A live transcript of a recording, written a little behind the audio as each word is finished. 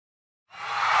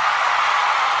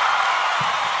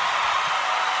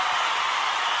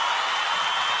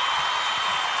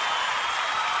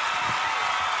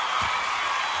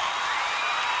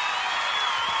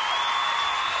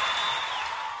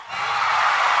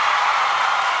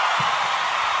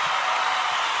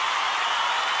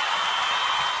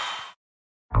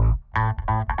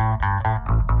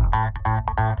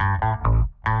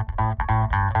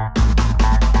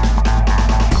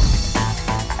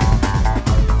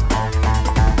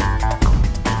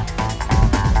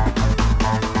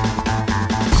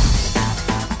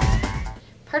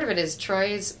is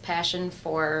Troy's passion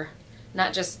for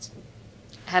not just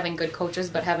having good coaches,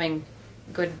 but having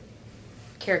good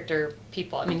character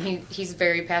people. I mean, he's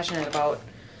very passionate about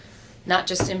not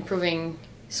just improving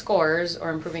scores or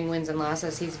improving wins and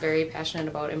losses. He's very passionate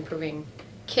about improving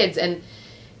kids. And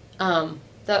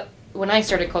when I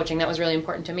started coaching, that was really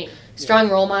important to me. Strong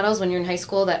role models when you're in high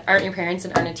school that aren't your parents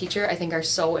and aren't a teacher, I think are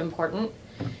so important.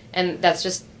 And that's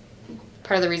just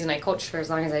part of the reason I coached for as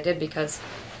long as I did, because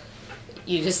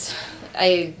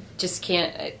I just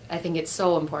can't, I think it's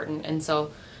so important. And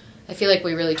so I feel like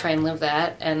we really try and live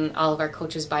that, and all of our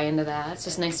coaches buy into that. It's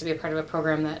just nice to be a part of a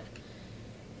program that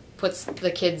puts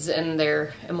the kids and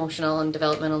their emotional and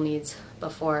developmental needs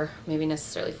before maybe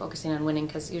necessarily focusing on winning,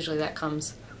 because usually that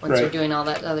comes once you're doing all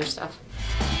that other stuff.